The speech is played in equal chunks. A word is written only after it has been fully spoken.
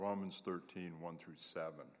Romans 13, 1 through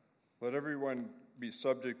 7. Let everyone be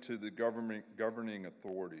subject to the governing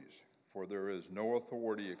authorities, for there is no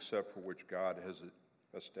authority except for which God has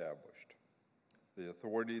established. The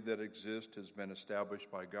authority that exists has been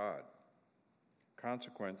established by God.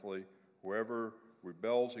 Consequently, whoever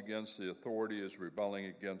rebels against the authority is rebelling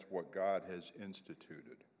against what God has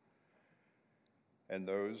instituted. And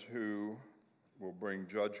those who will bring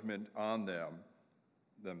judgment on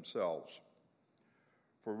themselves.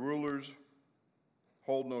 For rulers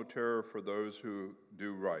hold no terror for those who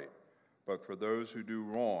do right, but for those who do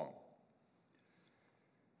wrong.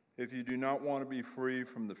 If you do not want to be free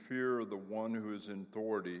from the fear of the one who is in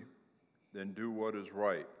authority, then do what is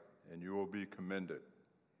right, and you will be commended.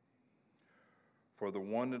 For the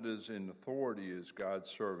one that is in authority is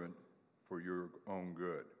God's servant for your own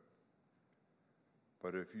good.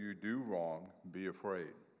 But if you do wrong, be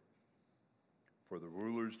afraid. For the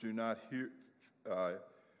rulers do not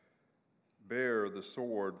bear the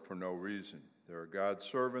sword for no reason. They are God's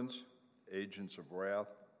servants, agents of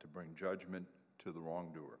wrath, to bring judgment to the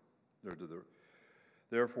wrongdoer.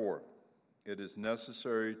 Therefore, it is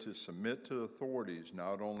necessary to submit to authorities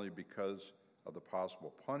not only because of the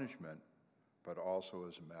possible punishment, but also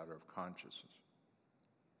as a matter of conscience.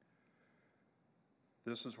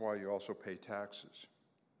 This is why you also pay taxes,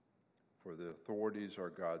 for the authorities are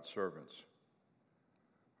God's servants,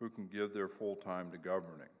 who can give their full time to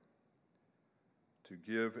governing, to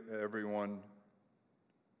give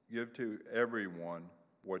to everyone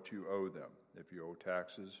what you owe them. If you owe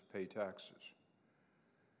taxes, pay taxes.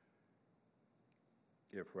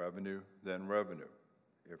 If revenue, then revenue.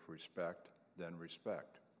 If respect, then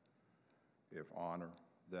respect. If honor,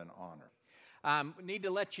 then honor. Need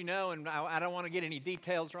to let you know, and I don't want to get any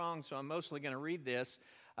details wrong, so I'm mostly going to read this.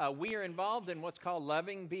 We are involved in what's called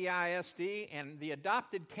Loving BISD, and the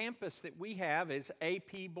adopted campus that we have is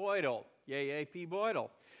A.P. Boydell. Yay, A.P. Boydell.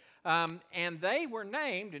 And they were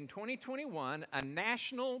named in 2021 a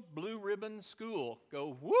National Blue Ribbon School.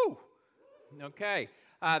 Go, woo! Okay.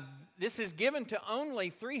 This is given to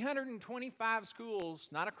only 325 schools,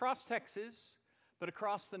 not across Texas, but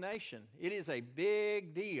across the nation. It is a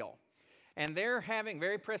big deal. And they're having a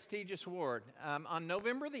very prestigious award. On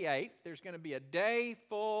November the 8th, there's going to be a day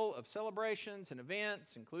full of celebrations and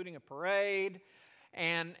events, including a parade.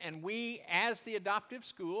 And we, as the adoptive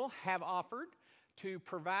school, have offered to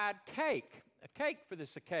provide a cake for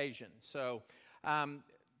this occasion. So,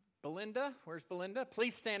 Belinda, where's Belinda?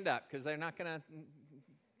 Please stand up, because they're not going to...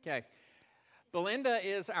 Okay. Belinda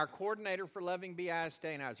is our coordinator for Loving BISD,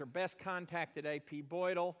 and is our best contact at A.P.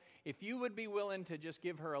 Boydell. If you would be willing to just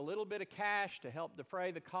give her a little bit of cash to help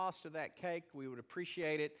defray the cost of that cake, we would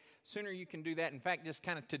appreciate it. Sooner you can do that. In fact, just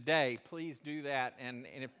kind of today, please do that, and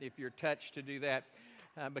if you're touched to do that.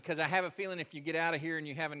 Because I have a feeling if you get out of here and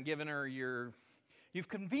you haven't given her you've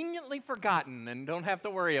conveniently forgotten and don't have to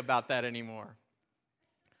worry about that anymore.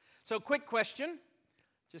 So, quick question.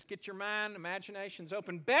 Just get your mind, imaginations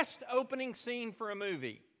open. Best opening scene for a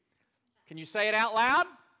movie. Can you say it out loud?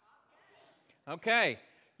 Okay.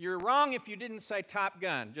 You're wrong if you didn't say Top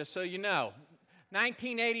Gun, just so you know.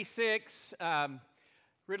 1986,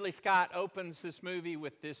 Ridley Scott opens this movie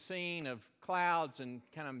with this scene of clouds and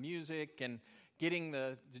kind of music and getting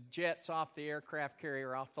the jets off the aircraft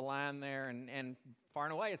carrier off the line there. And far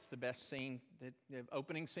and away, it's the best scene, the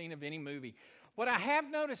opening scene of any movie. What I have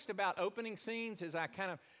noticed about opening scenes is I kind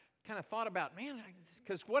of thought about,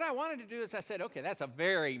 because what I wanted to do is I said, okay, that's a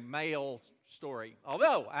very male story.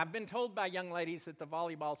 Although I've been told by young ladies that the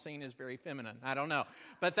volleyball scene is very feminine. I don't know,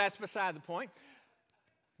 but that's beside the point.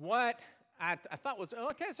 What I thought was,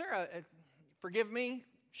 okay, sir, forgive me,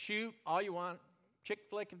 shoot all you want, chick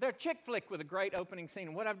flick. They're chick flick with a great opening scene.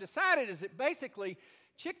 And what I've decided is that basically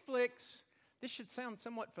chick flicks, this should sound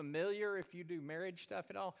somewhat familiar if you do marriage stuff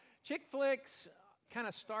at all. Chick flicks kind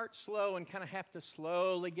of start slow and kind of have to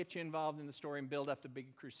slowly get you involved in the story and build up the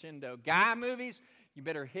big crescendo. Guy movies, you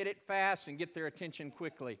better hit it fast and get their attention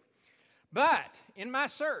quickly. But in my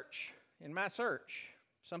search,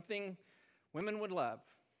 something women would love.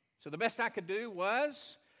 So the best I could do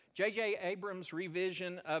was J.J. Abrams'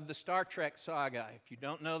 revision of the Star Trek saga. If you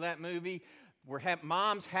don't know that movie,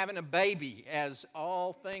 mom's having a baby as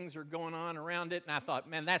all things are going on around it. And I thought,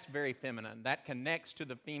 man, that's very feminine. That connects to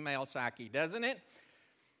the female psyche, doesn't it?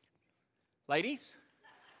 Ladies,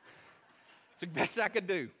 it's the best I could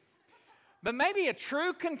do. But maybe a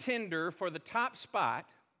true contender for the top spot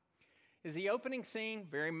is the opening scene,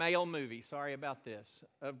 very male movie, sorry about this,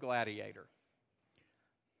 of Gladiator.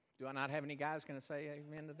 Do I not have any guys going to say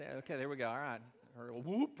amen to that? Okay, there we go. All right. Or a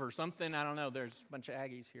whoop or something. I don't know. There's a bunch of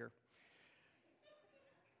Aggies here.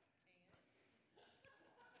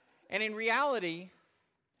 And in reality,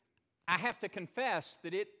 I have to confess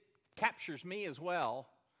that it captures me as well,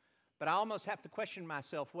 but I almost have to question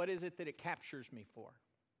myself, what is it that it captures me for?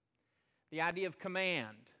 The idea of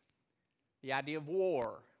command, the idea of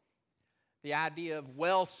war, the idea of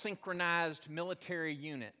well-synchronized military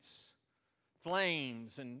units,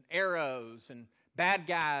 flames and arrows and bad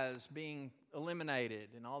guys being eliminated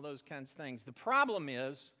and all those kinds of things. The problem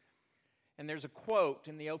is, and there's a quote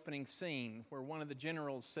in the opening scene where one of the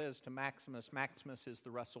generals says to Maximus, Maximus is the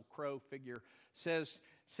Russell Crowe figure, says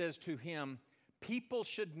to him, people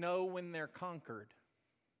should know when they're conquered.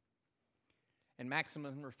 And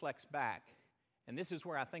Maximus reflects back, and this is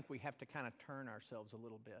where I think we have to kind of turn ourselves a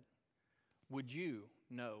little bit. Would you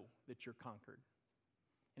know that you're conquered?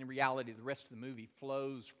 In reality, the rest of the movie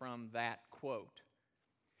flows from that quote.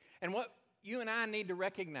 And what you and I need to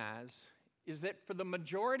recognize is that for the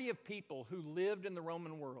majority of people who lived in the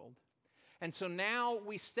Roman world, and so now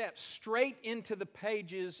we step straight into the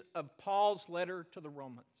pages of Paul's letter to the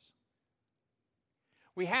Romans,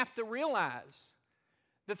 we have to realize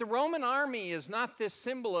that the Roman army is not this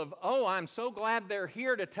symbol of, oh, I'm so glad they're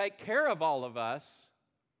here to take care of all of us.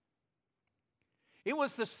 It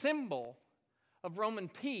was the symbol of Roman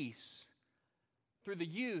peace through the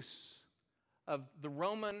use of the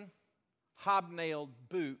Roman hobnailed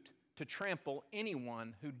boot to trample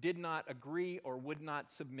anyone who did not agree or would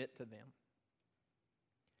not submit to them.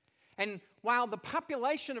 And while the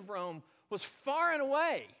population of Rome was far and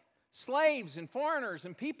away slaves and foreigners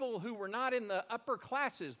and people who were not in the upper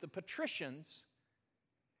classes, the patricians,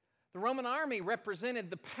 the Roman army represented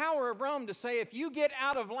the power of Rome to say, if you get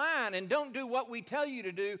out of line and don't do what we tell you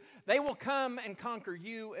to do, they will come and conquer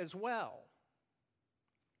you as well.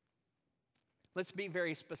 Let's be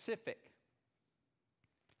very specific.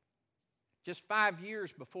 Just 5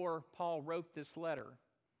 years before Paul wrote this letter,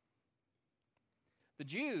 the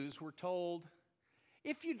Jews were told,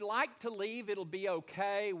 if you'd like to leave, it'll be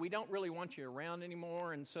okay. We don't really want you around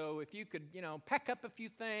anymore. And so if you could, pack up a few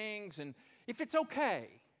things, and if it's okay.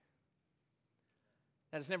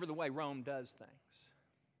 That is never the way Rome does things.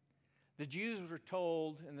 The Jews were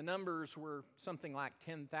told, and the numbers were something like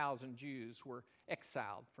 10,000 Jews were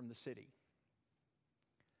exiled from the city.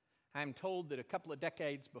 I'm told that a couple of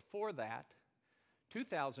decades before that,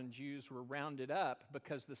 2,000 Jews were rounded up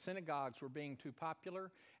because the synagogues were being too popular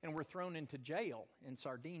and were thrown into jail in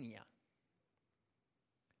Sardinia.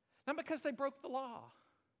 Not because they broke the law,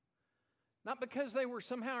 not because they were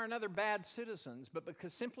somehow or another bad citizens, but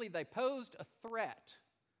because simply they posed a threat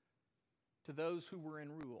to those who were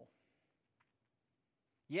in rule.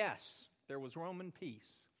 Yes, there was Roman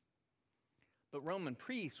peace, but Roman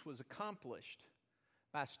peace was accomplished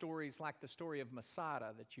by stories like the story of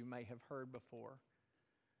Masada that you may have heard before,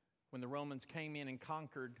 when the Romans came in and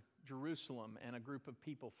conquered Jerusalem and a group of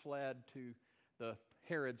people fled to the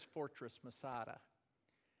Herod's fortress Masada.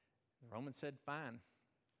 The Romans said, fine,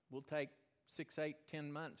 we'll take 6, 8,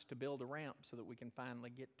 10 months to build a ramp so that we can finally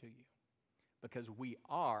get to you, because we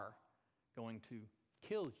are going to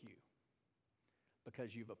kill you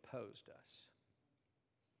because you've opposed us.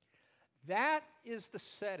 That is the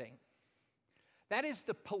setting. That is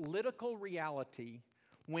the political reality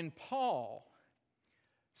when Paul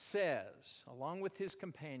says, along with his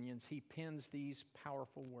companions, he pens these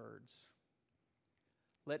powerful words.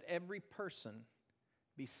 Let every person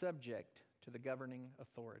be subject to the governing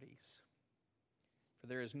authorities, for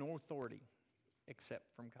there is no authority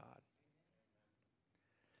except from God.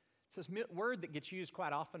 It's a word that gets used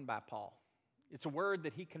quite often by Paul. It's a word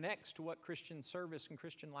that he connects to what Christian service and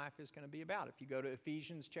Christian life is going to be about. If you go to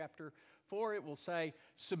Ephesians chapter 4, it will say,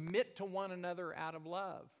 submit to one another out of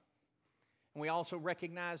love. And we also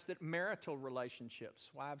recognize that marital relationships,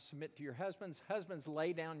 wives, submit to your husbands. Husbands,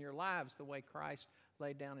 lay down your lives the way Christ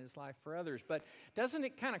laid down his life for others. But doesn't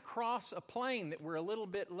it kind of cross a plane that we're a little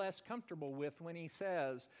bit less comfortable with when he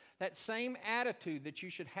says that same attitude that you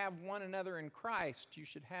should have one another in Christ, you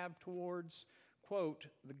should have towards, quote,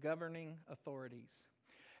 the governing authorities.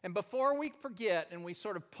 And before we forget and we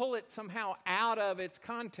sort of pull it somehow out of its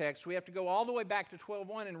context, we have to go all the way back to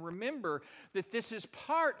 12:1 and remember that this is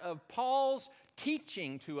part of Paul's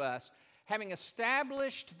teaching to us. Having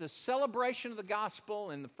established the celebration of the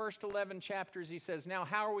gospel in the first 11 chapters, he says, now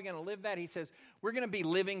how are we going to live that? He says, we're going to be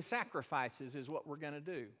living sacrifices is what we're going to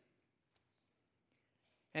do.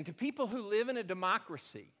 And to people who live in a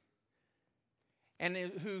democracy, and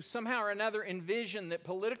who somehow or another envision that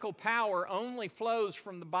political power only flows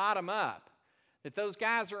from the bottom up, that those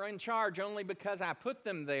guys are in charge only because I put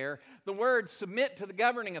them there, the words submit to the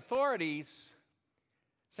governing authorities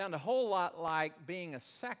sound a whole lot like being a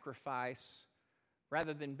sacrifice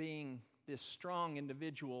rather than being this strong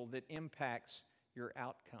individual that impacts your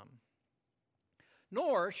outcome.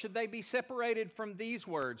 Nor should they be separated from these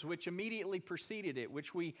words, which immediately preceded it,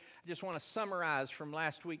 which I just want to summarize from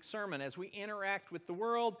last week's sermon. As we interact with the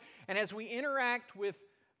world and as we interact with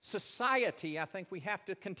society, I think we have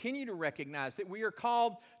to continue to recognize that we are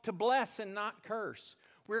called to bless and not curse.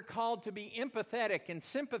 We're called to be empathetic and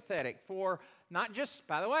sympathetic for not just,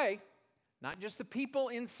 by the way, not just the people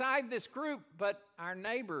inside this group, but our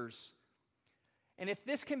neighbors. And if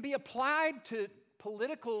this can be applied to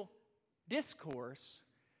political discourse,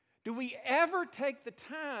 do we ever take the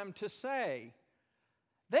time to say,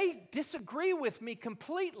 they disagree with me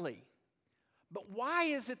completely, but why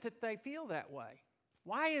is it that they feel that way?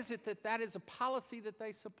 Why is it that that is a policy that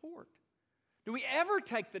they support? Do we ever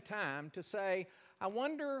take the time to say, I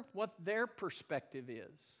wonder what their perspective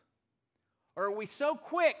is? Or are we so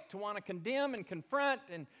quick to want to condemn and confront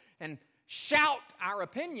and shout our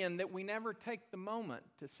opinion that we never take the moment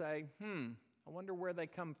to say, I wonder where they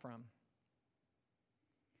come from?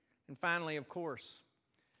 And finally, of course,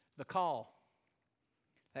 the call.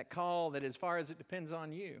 That call that as far as it depends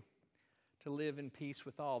on you, to live in peace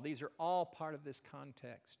with all. These are all part of this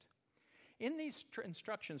context. In these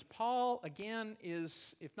instructions, Paul, again,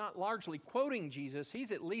 is, if not largely quoting Jesus,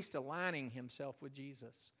 he's at least aligning himself with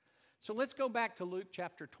Jesus. So let's go back to Luke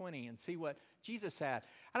chapter 20 and see what Jesus had.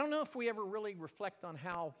 I don't know if we ever really reflect on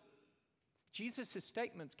how Jesus'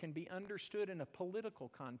 statements can be understood in a political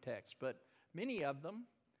context, but many of them,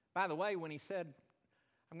 by the way, when he said,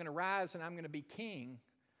 I'm going to rise and I'm going to be king,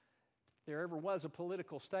 if there ever was a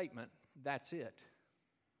political statement, that's it.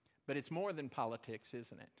 But it's more than politics,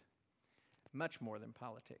 isn't it? Much more than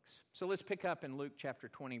politics. So let's pick up in Luke chapter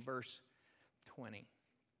 20, verse 20.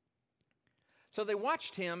 So they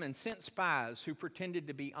watched him and sent spies who pretended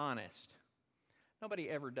to be honest. Nobody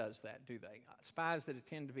ever does that, do they? Spies that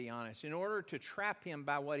attend to be honest, in order to trap him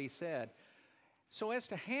by what he said, so as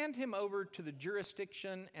to hand him over to the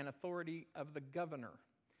jurisdiction and authority of the governor.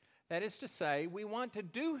 That is to say, we want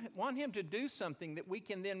him to do something that we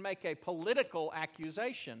can then make a political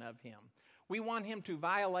accusation of him. We want him to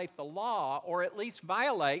violate the law, or at least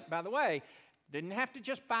violate, by the way, didn't have to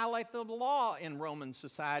just violate the law in Roman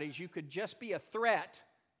societies. You could just be a threat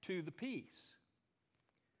to the peace.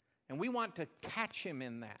 And we want to catch him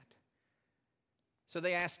in that. So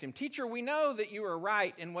they asked him, Teacher, we know that you are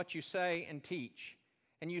right in what you say and teach,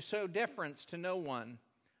 and you show deference to no one,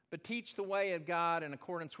 but teach the way of God in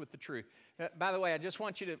accordance with the truth. By the way, I just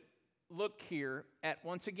want you to look here at,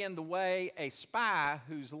 once again, the way a spy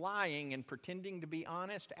who's lying and pretending to be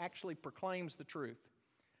honest actually proclaims the truth.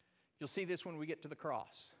 You'll see this when we get to the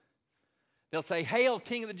cross. They'll say, Hail,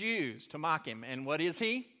 King of the Jews, to mock him. And what is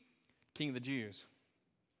he? King of the Jews.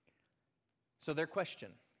 So their question,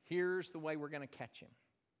 here's the way we're going to catch him.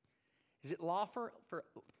 Is it lawful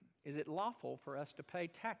for us to pay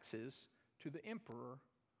taxes to the emperor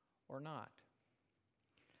or not?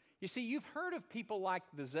 You see, you've heard of people like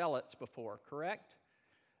the Zealots before, correct?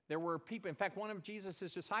 There were people, in fact, one of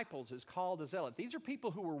Jesus' disciples is called a zealot. These are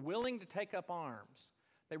people who were willing to take up arms.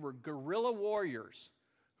 They were guerrilla warriors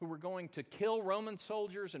who were going to kill Roman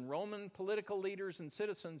soldiers and Roman political leaders and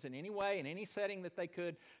citizens in any way, in any setting that they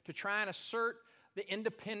could, to try and assert the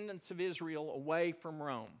independence of Israel away from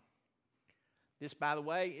Rome. This, by the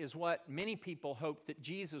way, is what many people hoped that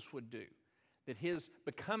Jesus would do, that his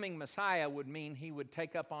becoming Messiah would mean he would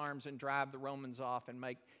take up arms and drive the Romans off and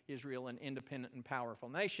make Israel an independent and powerful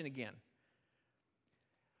nation again.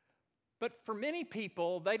 But for many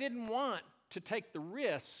people, they didn't want to take the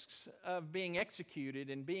risks of being executed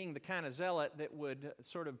and being the kind of zealot that would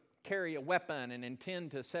sort of carry a weapon and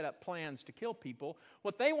intend to set up plans to kill people.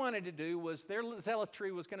 What they wanted to do was their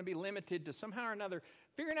zealotry was going to be limited to somehow or another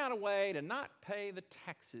figuring out a way to not pay the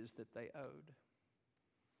taxes that they owed.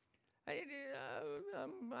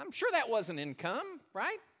 I'm sure that wasn't income,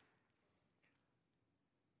 right?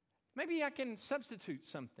 Maybe I can substitute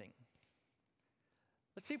something.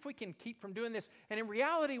 Let's see if we can keep from doing this. And in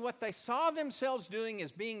reality, what they saw themselves doing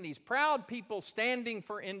is being these proud people standing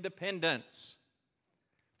for independence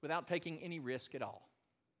without taking any risk at all.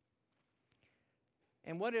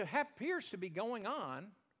 And what appears to be going on,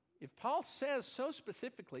 if Paul says so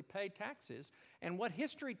specifically, pay taxes, and what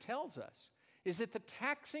history tells us is that the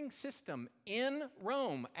taxing system in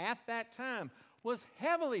Rome at that time was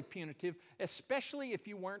heavily punitive, especially if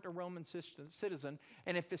you weren't a Roman citizen,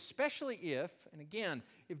 and especially if, and again,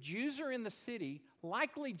 if Jews are in the city,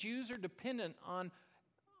 likely Jews are dependent on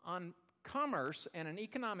commerce and an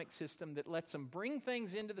economic system that lets them bring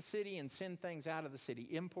things into the city and send things out of the city,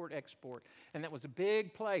 import, export. And that was a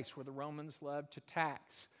big place where the Romans loved to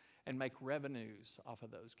tax. and make revenues off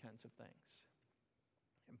of those kinds of things.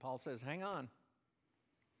 And Paul says, hang on.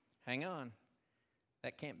 Hang on.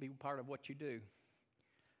 That can't be part of what you do.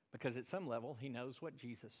 Because at some level, he knows what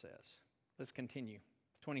Jesus says. Let's continue.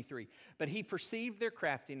 23. But he perceived their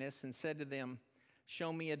craftiness and said to them,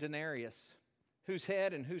 show me a denarius. Whose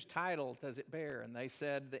head and whose title does it bear? And they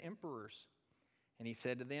said, the emperor's. And he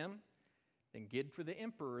said to them, then give for the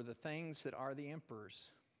emperor the things that are the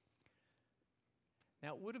emperor's.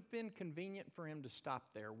 Now, it would have been convenient for him to stop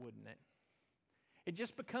there, wouldn't it? It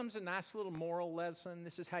just becomes a nice little moral lesson.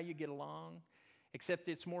 This is how you get along. Except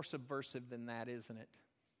it's more subversive than that, isn't it?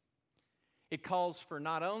 It calls for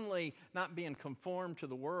not only not being conformed to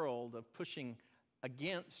the world, of pushing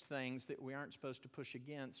against things that we aren't supposed to push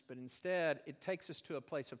against, but instead it takes us to a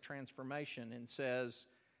place of transformation and says,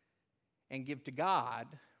 and give to God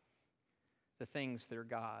the things that are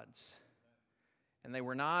God's. And they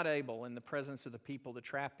were not able in the presence of the people to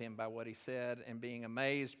trap him by what he said, and being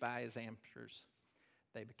amazed by his answers,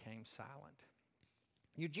 they became silent.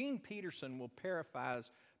 Eugene Peterson will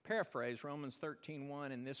paraphrase Romans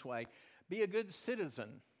 13:1 in this way: be a good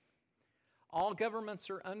citizen. All governments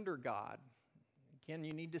are under God. Again,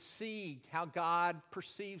 you need to see how God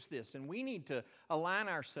perceives this, and we need to align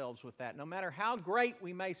ourselves with that. No matter how great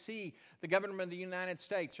we may see the government of the United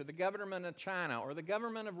States or the government of China or the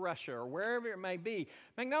government of Russia or wherever it may be,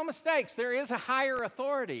 make no mistakes, there is a higher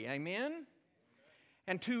authority. Amen?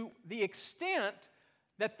 And to the extent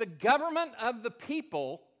that the government of the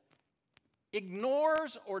people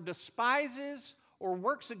ignores or despises or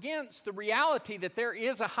works against the reality that there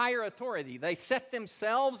is a higher authority, they set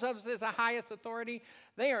themselves up as the highest authority,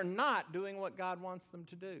 they are not doing what God wants them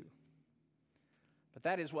to do. But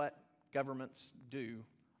that is what governments do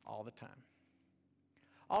all the time.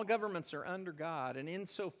 All governments are under God, and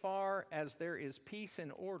insofar as there is peace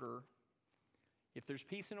and order, if there's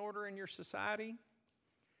peace and order in your society,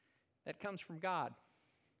 that comes from God,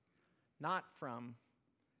 not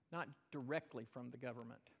directly from the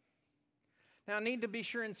government. Now, I need to be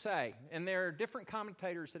sure and say, and there are different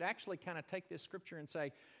commentators that actually kind of take this scripture and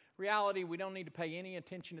say, reality, we don't need to pay any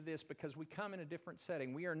attention to this because we come in a different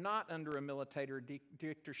setting. We are not under a military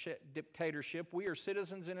dictatorship. We are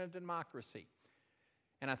citizens in a democracy.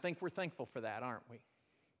 And I think we're thankful for that, aren't we?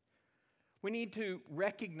 We need to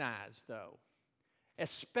recognize, though,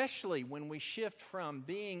 especially when we shift from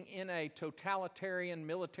being in a totalitarian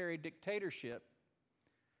military dictatorship,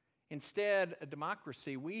 instead a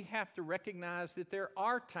democracy, we have to recognize that there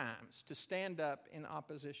are times to stand up in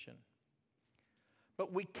opposition.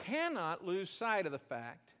 But we cannot lose sight of the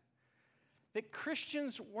fact that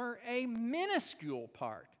Christians were a minuscule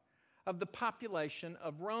part of the population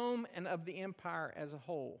of Rome and of the empire as a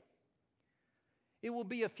whole. It will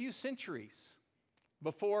be a few centuries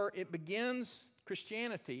before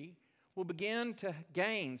Christianity will begin to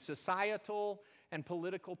gain societal and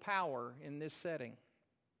political power in this setting.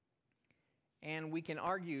 And we can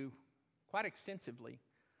argue quite extensively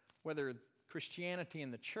whether Christianity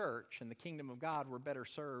and the church and the kingdom of God were better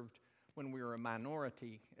served when we were a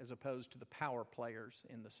minority as opposed to the power players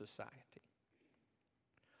in the society.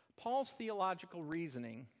 Paul's theological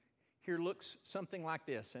reasoning here looks something like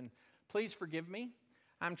this. And please forgive me,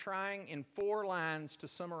 I'm trying in 4 lines to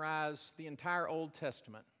summarize the entire Old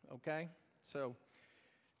Testament, okay? So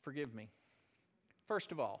forgive me.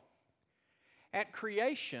 First of all, at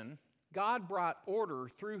creation, God brought order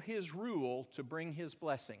through his rule to bring his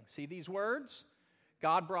blessing. See these words?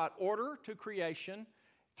 God brought order to creation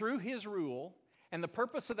through his rule, and the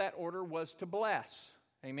purpose of that order was to bless.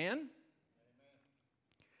 Amen? Amen.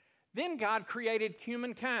 Then God created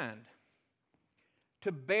humankind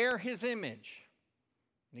to bear his image.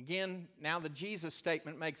 And again, now the Jesus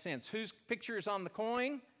statement makes sense. Whose picture is on the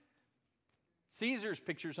coin? Caesar's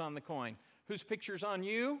picture's on the coin. Whose picture's on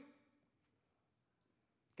you?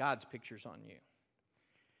 God's picture's on you.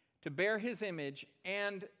 To bear his image,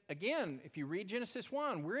 and again, if you read Genesis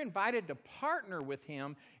 1, we're invited to partner with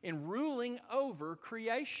him in ruling over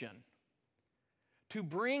creation, to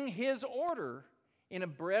bring his order in a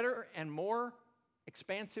better and more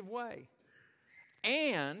expansive way,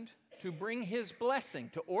 and to bring his blessing,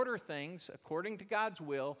 to order things according to God's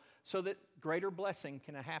will so that greater blessing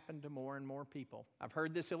can happen to more and more people. I've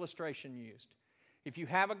heard this illustration used. If you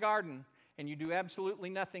have a garden and you do absolutely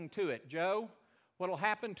nothing to it, Joe, what will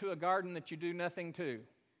happen to a garden that you do nothing to?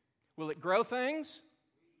 Will it grow things?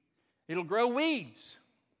 It'll grow weeds.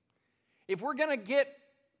 If we're going to get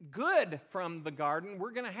good from the garden,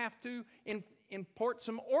 we're going to have to import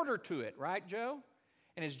some order to it, right, Joe?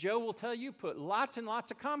 And as Joe will tell you, put lots and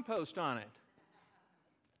lots of compost on it.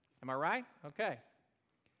 Am I right? Okay.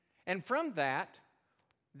 And from that,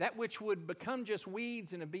 that which would become just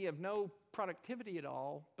weeds and be of no productivity at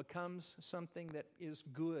all becomes something that is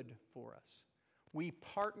good for us. We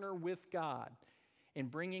partner with God in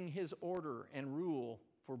bringing His order and rule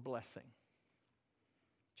for blessing.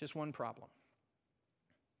 Just one problem.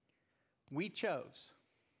 We chose.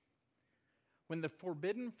 When the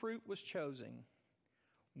forbidden fruit was chosen,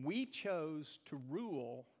 we chose to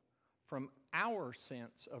rule from our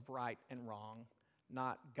sense of right and wrong,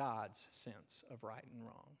 not God's sense of right and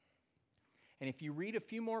wrong. And if you read a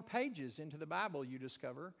few more pages into the Bible, you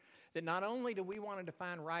discover that not only do we want to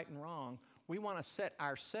define right and wrong, we want to set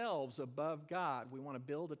ourselves above God. We want to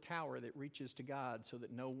build a tower that reaches to God so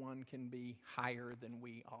that no one can be higher than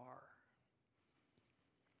we are.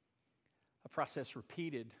 A process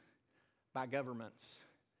repeated by governments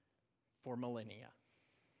for millennia.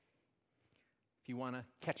 If you want to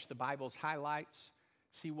catch the Bible's highlights,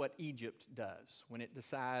 see what Egypt does when it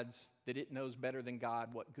decides that it knows better than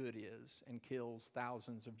God what good is and kills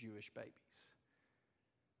thousands of Jewish babies.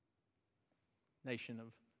 Nation of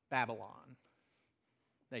Babylon,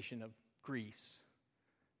 nation of Greece,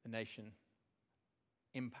 the nation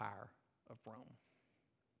empire of Rome.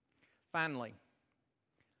 Finally,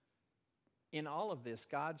 in all of this,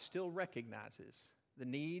 God still recognizes the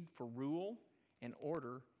need for rule and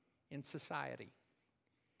order in society,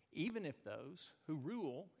 even if those who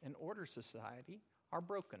rule and order society are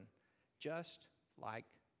broken, just like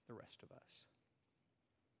the rest of us.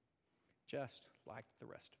 Just like the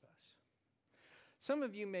rest of us. Some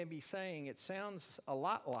of you may be saying it sounds a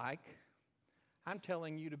lot like I'm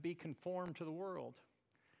telling you to be conformed to the world.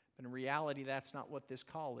 But in reality, that's not what this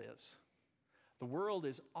call is. The world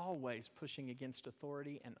is always pushing against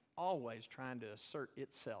authority and always trying to assert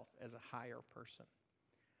itself as a higher person.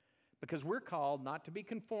 Because we're called not to be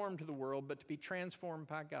conformed to the world, but to be transformed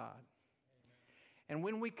by God. Amen. And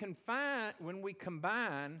when we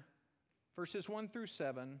combine verses 1 through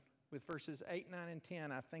 7 with verses 8, 9, and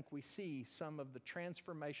 10, I think we see some of the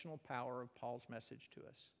transformational power of Paul's message to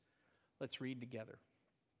us. Let's read together.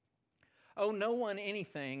 Owe no one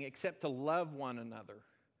anything except to love one another.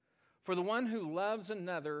 For the one who loves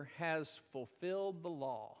another has fulfilled the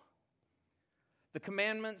law. The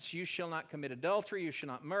commandments, you shall not commit adultery, you shall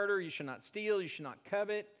not murder, you shall not steal, you shall not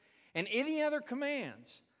covet, and any other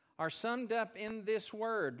commands are summed up in this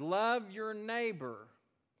word, love your neighbor.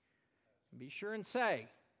 Be sure and say,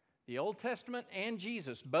 the Old Testament and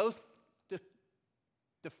Jesus both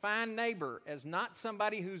define neighbor as not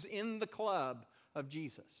somebody who's in the club of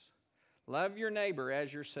Jesus. Love your neighbor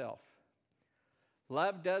as yourself.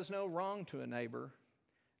 Love does no wrong to a neighbor,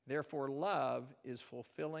 therefore love is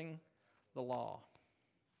fulfilling the law.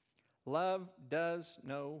 Love does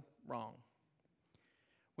no wrong.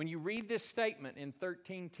 When you read this statement in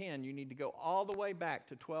 13:10, you need to go all the way back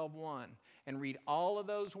to 12:1 and read all of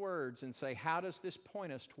those words and say, how does this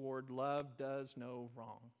point us toward love does no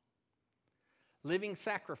wrong? Living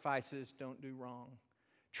sacrifices don't do wrong.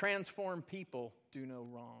 Transformed people do no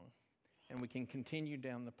wrong. And we can continue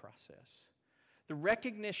down the process. The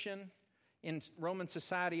recognition in Roman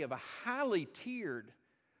society of a highly tiered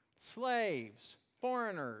slaves,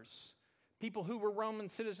 foreigners, people who were Roman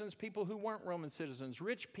citizens, people who weren't Roman citizens,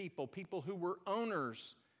 rich people, people who were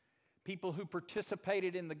owners, people who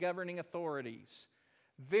participated in the governing authorities.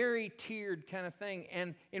 Very tiered kind of thing.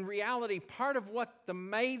 And in reality, part of what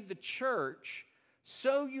made the church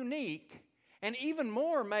so unique, and even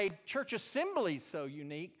more made church assemblies so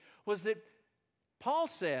unique, was that Paul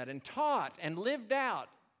said and taught and lived out,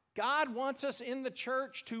 God wants us in the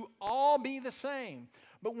church to all be the same.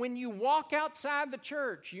 But when you walk outside the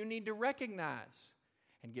church, you need to recognize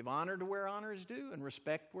and give honor to where honor is due and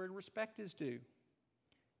respect where respect is due.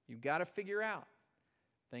 You've got to figure out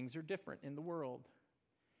things are different in the world.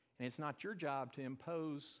 And it's not your job to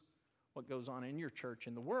impose what goes on in your church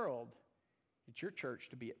in the world. It's your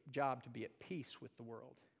church job to be at peace with the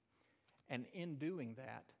world. And in doing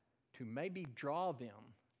that, to maybe draw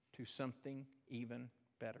them to something even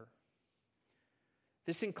better.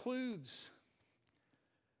 This includes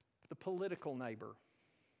the political neighbor,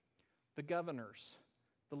 the governors,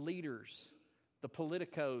 the leaders, the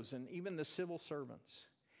politicos, and even the civil servants.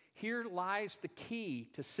 Here lies the key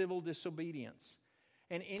to civil disobedience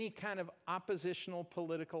and any kind of oppositional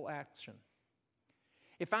political action.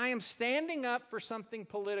 If I am standing up for something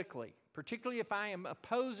politically, particularly if I am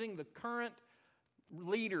opposing the current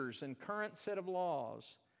leaders and current set of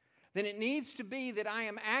laws, then it needs to be that I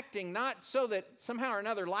am acting not so that somehow or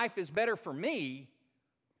another life is better for me,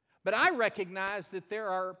 but I recognize that there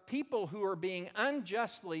are people who are being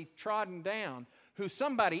unjustly trodden down who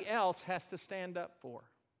somebody else has to stand up for.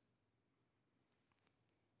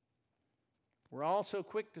 We're all so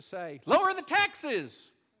quick to say, lower the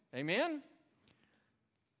taxes. Amen?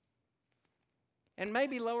 And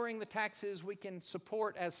maybe lowering the taxes we can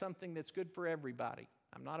support as something that's good for everybody.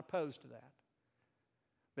 I'm not opposed to that.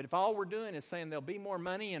 But if all we're doing is saying there'll be more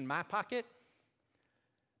money in my pocket,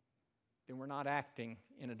 then we're not acting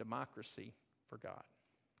in a democracy for God.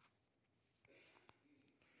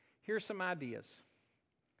 Here's some ideas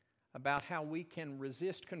about how we can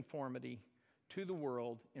resist conformity to the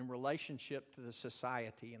world in relationship to the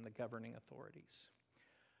society and the governing authorities.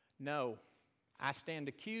 No, I stand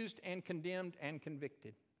accused and condemned and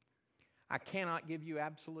convicted. I cannot give you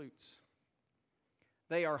absolutes.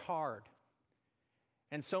 They are hard.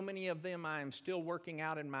 And so many of them I am still working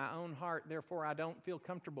out in my own heart, therefore I don't feel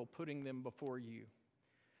comfortable putting them before you.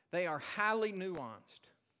 They are highly nuanced.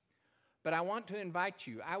 But I want to invite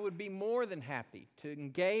you, I would be more than happy to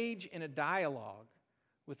engage in a dialogue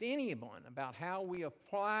with anyone about how we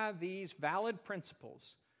apply these valid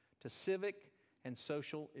principles to civic and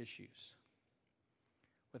social issues.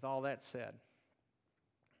 With all that said,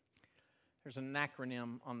 there's an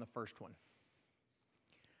acronym on the first one.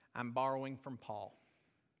 I'm borrowing from Paul.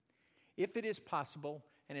 If it is possible,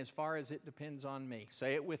 and as far as it depends on me,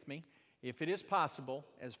 say it with me. If it is possible,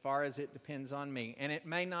 as far as it depends on me. And it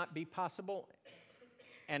may not be possible,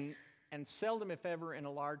 and seldom, if ever, in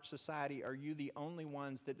a large society are you the only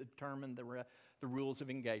ones that determine the rules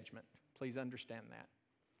of engagement. Please understand that.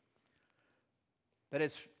 But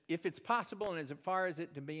if it's possible, and as far as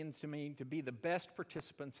it depends to me, to be the best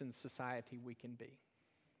participants in society we can be.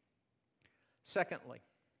 Secondly,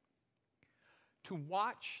 to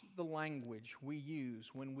watch the language we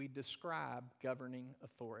use when we describe governing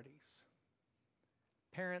authorities.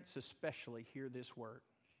 Parents especially hear this word.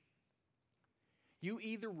 You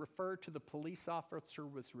either refer to the police officer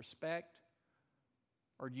with respect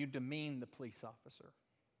or you demean the police officer.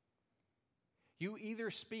 You either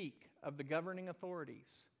speak of the governing authorities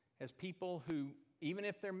as people who, even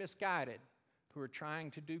if they're misguided, who are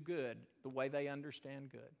trying to do good the way they understand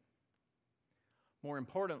good. More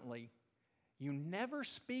importantly, you never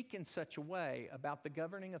speak in such a way about the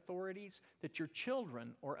governing authorities that your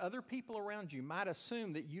children or other people around you might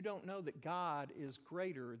assume that you don't know that God is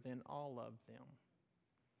greater than all of them.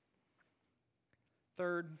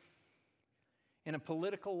 Third, in a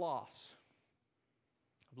political loss,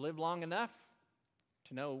 I've lived long enough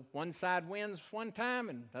to know one side wins one time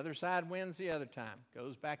and the other side wins the other time.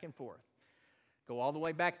 Goes back and forth. Go all the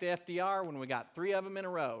way back to FDR when we got 3 of them in a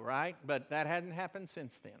row, right? But that hadn't happened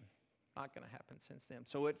since then. Not going to happen since then.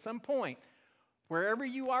 So at some point, wherever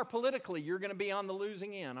you are politically, you're going to be on the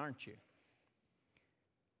losing end, aren't you?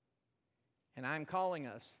 And I'm calling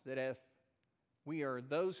us that if we are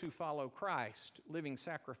those who follow Christ, living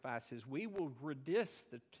sacrifices, we will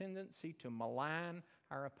resist the tendency to malign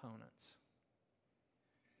our opponents.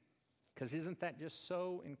 Because isn't that just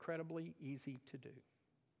so incredibly easy to do?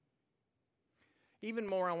 Even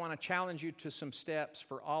more, I want to challenge you to some steps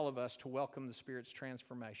for all of us to welcome the Spirit's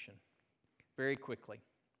transformation. Very quickly.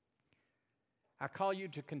 I call you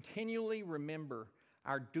to continually remember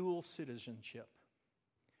our dual citizenship.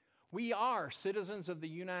 We are citizens of the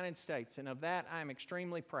United States, and of that I am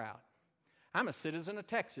extremely proud. I'm a citizen of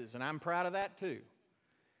Texas, and I'm proud of that too.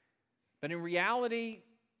 But in reality,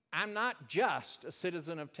 I'm not just a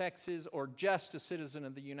citizen of Texas or just a citizen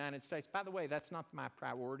of the United States. By the way, that's not my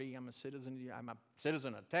priority. I'm a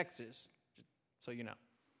citizen of Texas, so you know.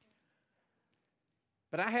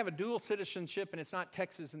 But I have a dual citizenship, and it's not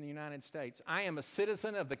Texas and the United States. I am a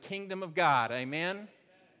citizen of the kingdom of God. Amen?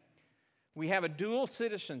 We have a dual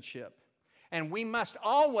citizenship, and we must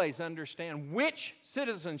always understand which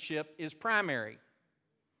citizenship is primary.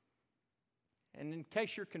 And in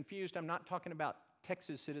case you're confused, I'm not talking about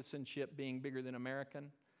Texas citizenship being bigger than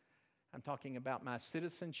American. I'm talking about my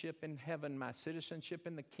citizenship in heaven. My citizenship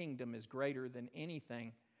in the kingdom is greater than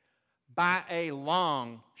anything by a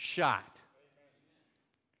long shot.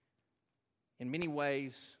 In many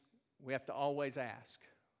ways, we have to always ask,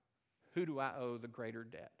 who do I owe the greater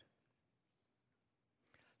debt?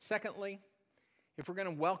 Secondly, if we're going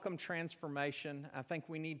to welcome transformation, I think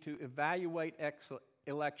we need to evaluate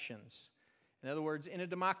elections. In other words, in a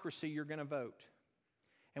democracy, you're going to vote.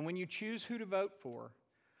 And when you choose who to vote for,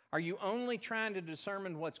 are you only trying to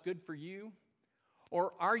determine what's good for you?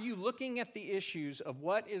 Or are you looking at the issues of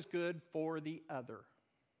what is good for the other?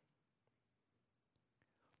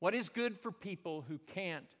 What is good for people who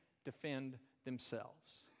can't defend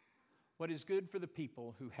themselves? What is good for the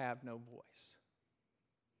people who have no voice?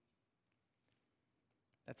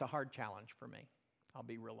 That's a hard challenge for me. I'll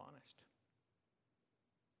be real honest.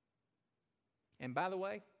 And by the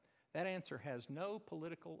way, That answer has no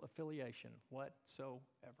political affiliation whatsoever.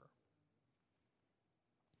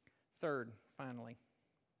 Third, finally,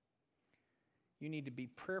 you need to be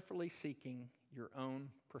prayerfully seeking your own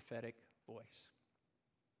prophetic voice.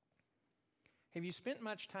 Have you spent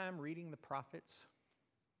much time reading the prophets?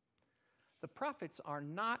 The prophets are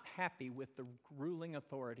not happy with the ruling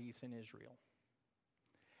authorities in Israel.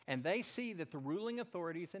 And they see that the ruling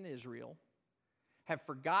authorities in Israel have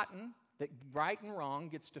forgotten that right and wrong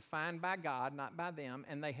gets defined by God, not by them,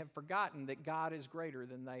 and they have forgotten that God is greater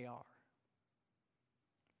than they are.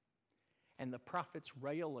 And the prophets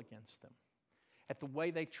rail against them at the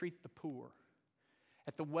way they treat the poor,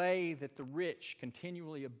 at the way that the rich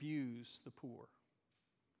continually abuse the poor.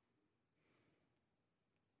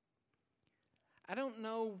 I don't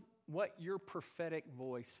know what your prophetic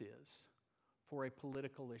voice is for a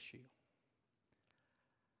political issue.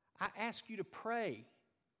 I ask you to pray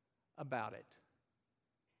about it.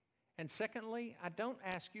 And secondly, I don't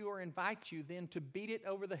ask you or invite you then to beat it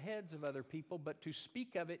over the heads of other people, but to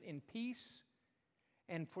speak of it in peace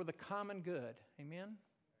and for the common good. Amen?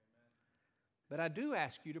 But I do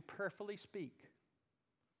ask you to prayerfully speak.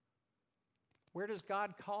 Where does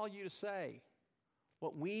God call you to say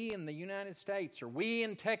what we in the United States, or we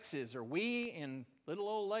in Texas, or we in little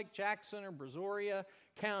old Lake Jackson or Brazoria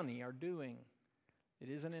County are doing? It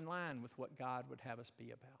isn't in line with what God would have us be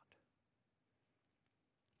about.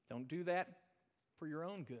 Don't do that for your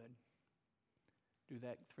own good. Do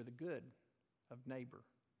that for the good of neighbor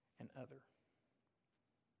and other.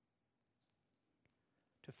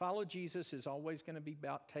 To follow Jesus is always going to be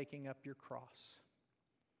about taking up your cross.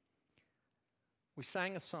 We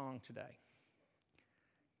sang a song today.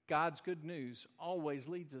 God's good news always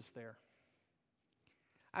leads us there.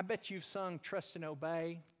 I bet you've sung Trust and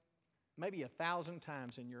Obey maybe 1,000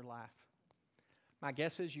 times in your life. My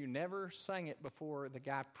guess is you never sang it before the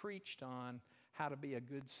guy preached on how to be a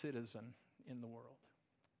good citizen in the world.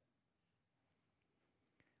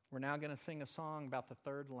 We're now going to sing a song about the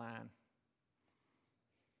third line.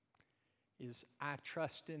 Is I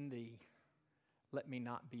trust in thee, let me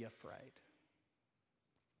not be afraid.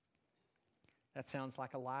 That sounds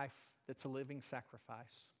like a life that's a living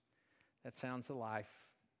sacrifice. That sounds a life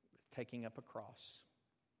taking up a cross.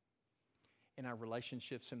 In our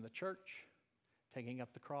relationships in the church, taking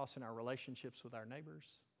up the cross in our relationships with our neighbors,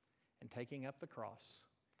 and taking up the cross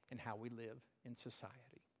in how we live in society.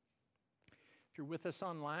 If you're with us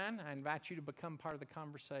online, I invite you to become part of the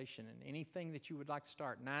conversation. And anything that you would like to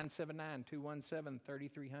start,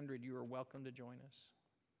 979-217-3300, you are welcome to join us.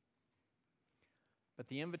 But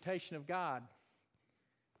the invitation of God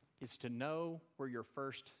is to know where your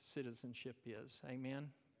first citizenship is. Amen?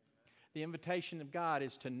 The invitation of God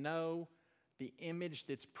is to know the image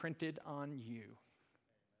that's printed on you.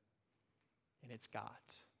 And it's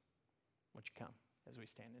God's. Won't you come as we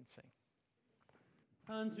stand and sing?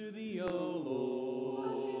 Unto thee, O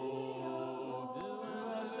Lord.